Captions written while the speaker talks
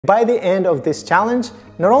By the end of this challenge,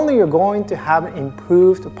 not only you're going to have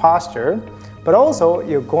improved posture, but also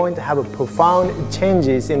you're going to have a profound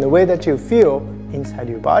changes in the way that you feel inside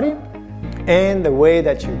your body and the way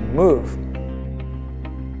that you move.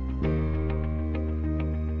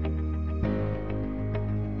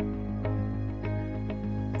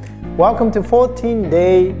 Welcome to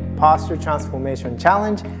 14-day posture transformation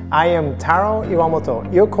challenge. I am Taro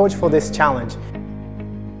Iwamoto, your coach for this challenge.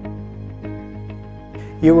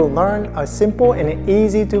 You will learn a simple and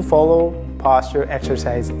easy to follow posture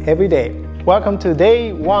exercise every day. Welcome to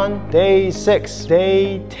day 1, day 6,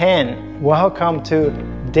 day 10. Welcome to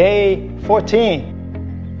day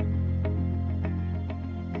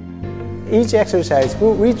 14. Each exercise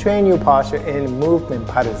will retrain your posture and movement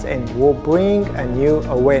patterns and will bring a new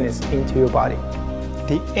awareness into your body.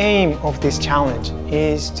 The aim of this challenge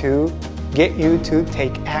is to get you to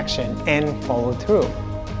take action and follow through.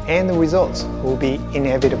 And the results will be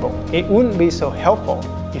inevitable. It wouldn't be so helpful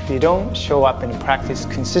if you don't show up and practice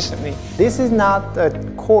consistently. This is not a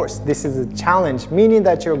course, this is a challenge, meaning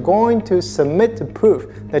that you're going to submit the proof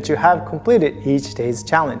that you have completed each day's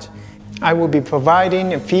challenge. I will be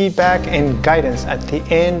providing feedback and guidance at the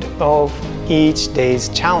end of each day's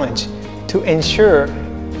challenge to ensure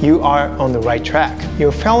you are on the right track.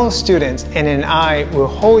 Your fellow students and I will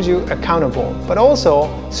hold you accountable, but also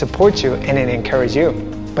support you and encourage you.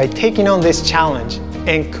 By taking on this challenge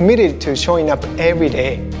and committed to showing up every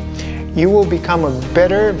day, you will become a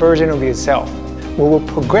better version of yourself. We will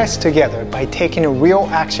progress together by taking a real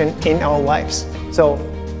action in our lives. So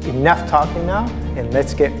enough talking now, and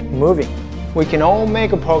let's get moving. We can all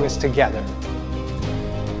make a progress together.